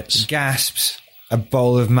 Maggots. Gasps. A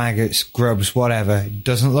bowl of maggots, grubs, whatever.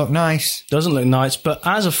 Doesn't look nice. Doesn't look nice, but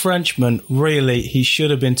as a Frenchman, really, he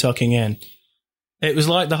should have been tucking in. It was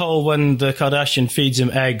like the whole when the Kardashian feeds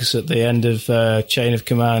him eggs at the end of Chain of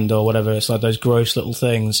Command or whatever. It's like those gross little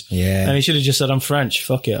things. Yeah. And he should have just said, "I'm French.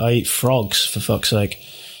 Fuck it. I eat frogs, for fuck's sake."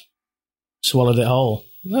 Swallowed it whole.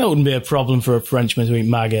 That wouldn't be a problem for a Frenchman to eat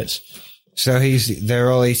maggots. So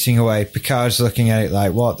they're all eating away. Picard's looking at it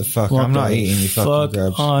like, what the fuck? I'm not eating your fucking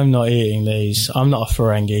grubs. I'm not eating these. I'm not a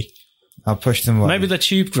Ferengi. I'll push them away. Maybe they're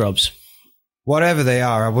tube grubs. Whatever they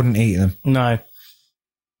are, I wouldn't eat them. No.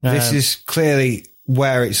 This is clearly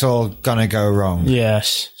where it's all gonna go wrong.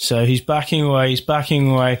 Yes. So he's backing away.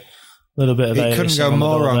 A little bit of it couldn't go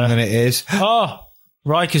more wrong than it is. Oh,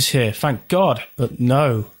 Riker's here. Thank God. But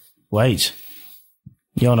no. Wait.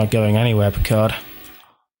 You're not going anywhere, Picard.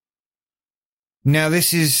 Now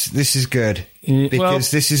this is good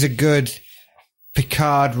because this is a good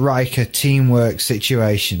Picard Riker teamwork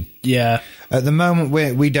situation. Yeah. At the moment,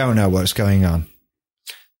 we don't know what's going on.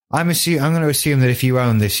 I'm going to assume that if you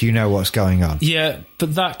own this, you know what's going on. Yeah,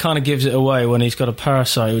 but that kind of gives it away when he's got a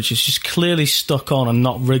parasite which is just clearly stuck on and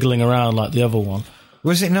not wriggling around like the other one.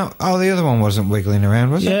 Was it not? Oh, the other one wasn't wiggling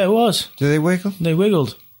around, was it? Yeah, it was. Did they wiggle? They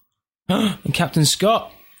wiggled. And Captain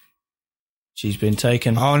Scott. She's been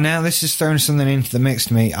taken. Oh, now this has thrown something into the mix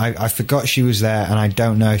to me. I forgot she was there, and I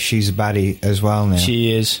don't know if she's a baddie as well now.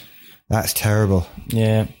 She is. That's terrible.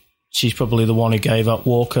 Yeah. She's probably the one who gave up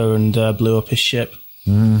Walker and blew up his ship.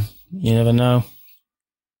 Mm. You never know.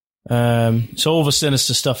 So all the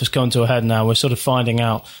sinister stuff has come to a head now. We're sort of finding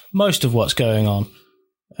out most of what's going on.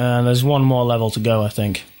 And there's one more level to go, I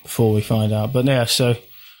think, before we find out. But yeah, so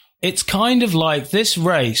it's kind of like this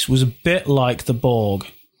race was a bit like the Borg.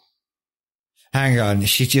 Hang on,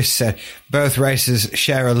 she just said both races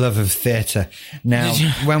share a love of theatre. Now,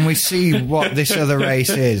 when we see what this other race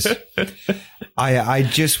is, I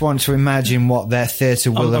just want to imagine what their theatre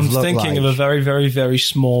will have looked like. I'm thinking of a very, very, very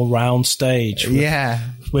small round stage.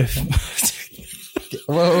 With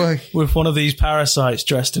one of these parasites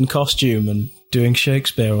dressed in costume and doing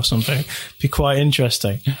Shakespeare or something. Be quite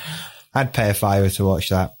interesting. I'd pay a $5 to watch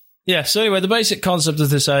that. Yeah, so anyway, the basic concept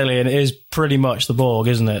of this alien is pretty much the Borg,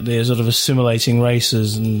 isn't it? They're sort of assimilating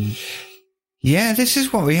races and... Yeah, this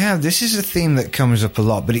is what we have. This is a theme that comes up a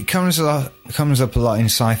lot, but it comes up a lot in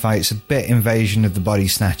sci-fi. It's a bit Invasion of the Body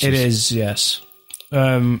Snatchers. It is, yes.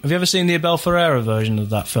 Have you ever seen the Abel Ferreira version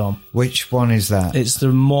of that film? Which one is that? It's the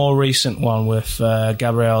more recent one with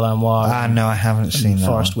Gabrielle Anwar. No, I haven't seen that.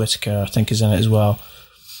 Forrest Whitaker, I think, is in it as well.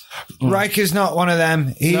 Riker's not one of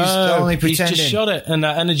them. He's only pretending. He just shot it, and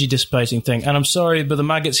that energy dissipating thing. And I'm sorry, but the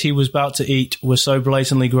maggots he was about to eat were so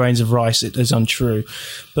blatantly grains of rice, it is untrue.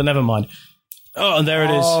 But never mind. Oh, and there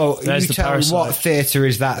it is. Oh, there's you the tell me, parasite. what theatre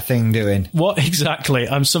is that thing doing? What exactly?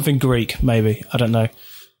 I'm something Greek, maybe. I don't know.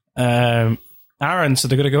 Aaron, so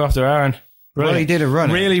they're going to go after Aaron. Well, he did a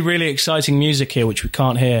run. Really, really exciting music here, which we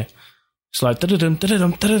can't hear. It's like da-da-dum,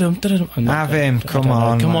 da-da-dum, da-da-dum, da-da-dum. Have him. Come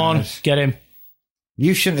on, get him.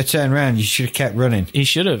 You shouldn't have turned around. You should have kept running. He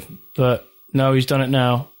should have, but no, he's done it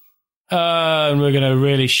now. And we're going to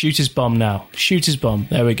really shoot his bum now. Shoot his bum.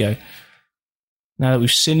 There we go. Now that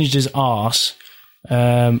we've singed his arse,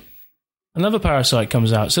 another parasite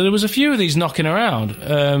comes out. So there was a few of these knocking around,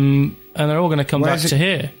 and they're all going to come back to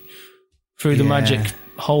here through the magic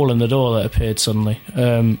hole in the door that appeared suddenly.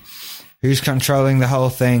 Who's controlling the whole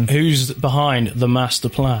thing? Who's behind the master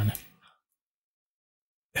plan?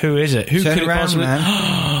 Who is it? Who Turn could around, it possibly...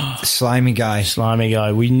 man. Slimy guy. Slimy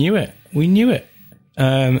guy. We knew it. We knew it.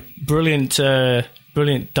 Brilliant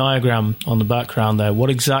diagram on the background there. What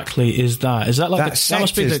exactly is that? Is that like that's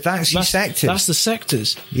sectors? That's your sectors. That's the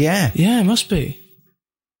sectors. Yeah. Yeah, it must be.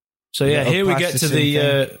 So yeah, here we get to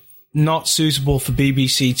the not suitable for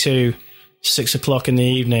BBC Two, 6 o'clock in the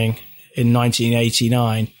evening in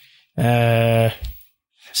 1989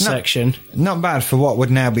 section. Not bad for what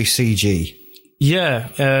would now be CG.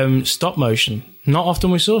 Yeah, stop motion. Not often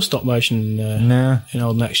we saw stop motion in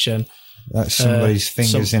old Next Gen. That's somebody's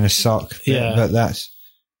fingers in a sock. Yeah. But that's...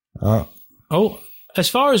 Oh, as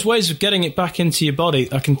far as ways of getting it back into your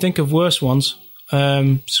body, I can think of worse ones.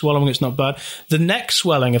 Swallowing it's not bad. The neck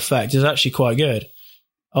swelling effect is actually quite good.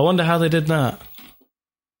 I wonder how they did that.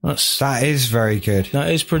 That is very good. That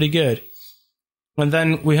is pretty good. And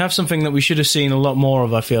then we have something that we should have seen a lot more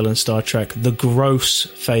of, I feel, in Star Trek, the gross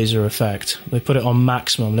phaser effect. They put it on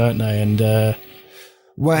maximum, don't they? And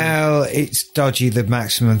well, it's dodgy, the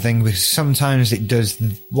maximum thing, because sometimes it does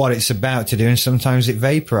what it's about to do, and sometimes it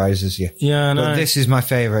vaporizes you. Yeah, I know. But this is my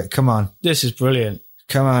favourite. Come on. This is brilliant.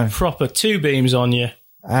 Come on. Proper 2 beams on you.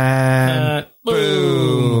 And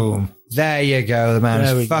boom. There you go. The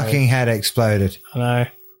man's fucking head exploded. I know.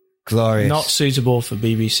 Glorious. Not suitable for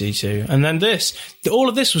BBC Two. And then all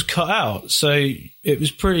of this was cut out, so it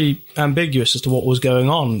was pretty ambiguous as to what was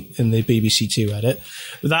going on in the BBC Two edit.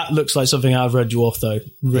 But that looks like something out of Red Dwarf, though.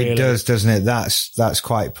 Really. It does, doesn't it? That's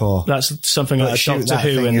quite poor. That's something like Doctor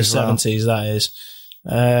Who in the 70s, that is.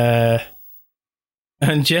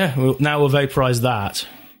 And yeah, now we'll vaporize that.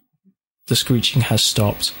 The screeching has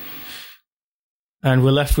stopped. And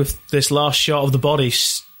we're left with this last shot of the body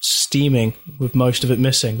steaming with most of it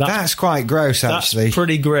missing. That's quite gross, actually. That's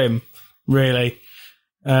pretty grim, really.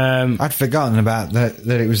 I'd forgotten about that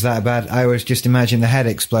it was that bad. I always just imagined the head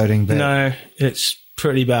exploding. But no, it's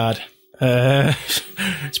pretty bad.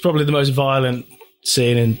 It's probably the most violent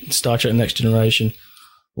scene in Star Trek Next Generation.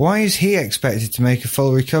 Why is he expected to make a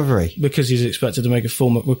full recovery? Because he's expected to make a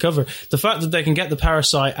full recovery. The fact that they can get the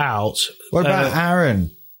parasite out... What about Aaron?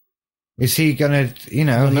 Is he going to,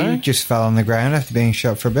 he just fell on the ground after being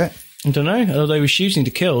shot for a bit? I don't know. Although they were shooting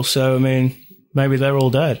to kill, so, I mean, maybe they're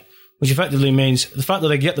all dead. Which effectively means, the fact that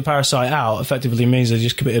they get the parasite out effectively means they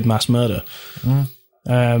just committed mass murder.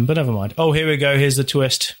 But never mind. Oh, here we go. Here's the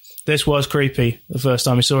twist. This was creepy the first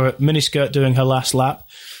time we saw it. Miniskirt doing her last lap.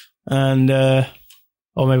 And,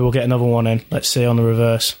 maybe we'll get another one in. Let's see on the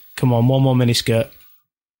reverse. Come on, one more miniskirt.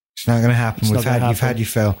 It's not going to happen. You've had your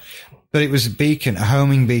fill. But it was a beacon, a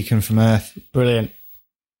homing beacon from Earth. Brilliant.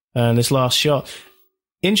 And this last shot,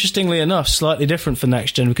 interestingly enough, slightly different for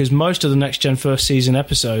Next Gen, because most of the Next Gen first season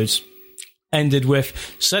episodes ended with,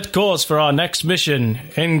 set course for our next mission,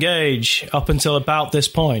 engage, up until about this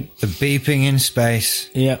point. The beeping in space.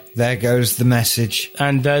 Yep. There goes the message.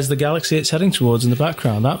 And there's the galaxy it's heading towards in the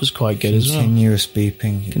background. That was quite good as well. Continuous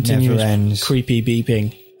beeping. It never ends. Creepy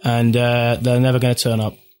beeping. And they're never going to turn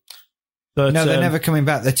up. But, no, they're never coming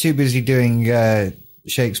back. They're too busy doing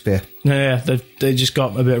Shakespeare. Yeah, they just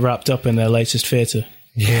got a bit wrapped up in their latest theatre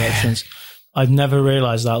productions. I've never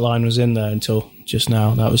realised that line was in there until just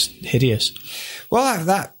now. That was hideous. Well,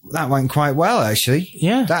 that went quite well, actually.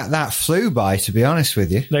 Yeah. That flew by, to be honest with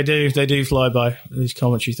you. They do fly by, these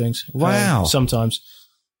commentary things. Wow. Sometimes.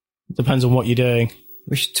 Depends on what you're doing.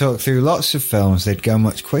 We should talk through lots of films. They'd go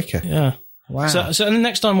much quicker. Yeah. Wow. So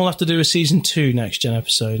next time we'll have to do a season 2 next gen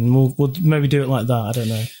episode, and we'll maybe do it like that. I don't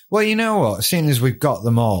know. Well, you know what? Seeing as we've got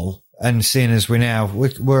them all, and seeing as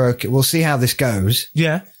we're okay, we'll see how this goes.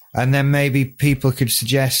 Yeah. And then maybe people could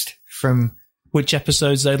suggest from Which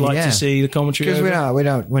episodes they'd like to see the commentary because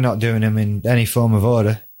over. we're not doing them in any form of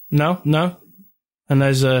order. No. And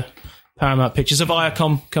there's Paramount Pictures, a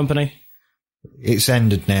Viacom company. It's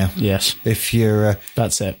ended now. Yes. If you're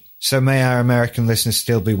That's it. so may our American listeners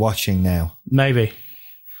still be watching now? Maybe.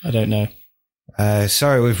 I don't know.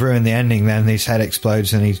 Sorry, we've ruined the ending. Then his head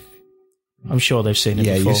explodes, and I'm sure they've seen it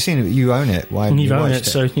yeah, before. you've seen it. You own it. Why haven't You've you owned watched it,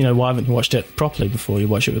 so why haven't you watched it properly before you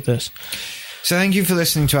watch it with this? So thank you for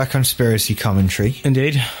listening to our conspiracy commentary.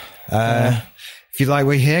 Indeed. If you like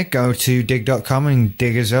what you hear, go to dig.com and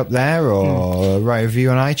dig us up there, or write a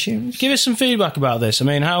review on iTunes. Give us some feedback about this. I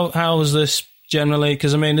mean, how was this generally?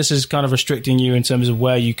 Because, I mean, this is kind of restricting you in terms of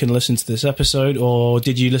where you can listen to this episode, or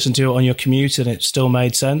did you listen to it on your commute and it still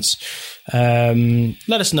made sense?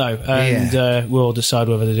 Let us know, and we'll decide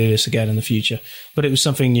whether to do this again in the future. But it was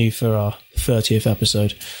something new for our 30th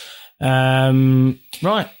episode.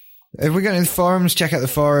 Right. If we go to the forums, check out the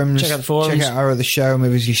forums. Check out the forums. Check out our other show,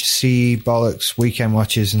 Movies You Should See, Bollocks, Weekend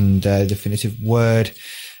Watches, and Definitive Word.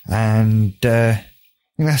 And I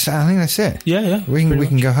think that's it. Yeah. We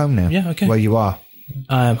can go home now. Yeah, okay. Where you are.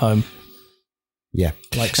 I am home. Yeah.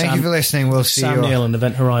 Like Thank you for listening. We'll see Sam you all. Neill and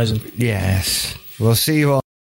Event Horizon. Yes. We'll see you all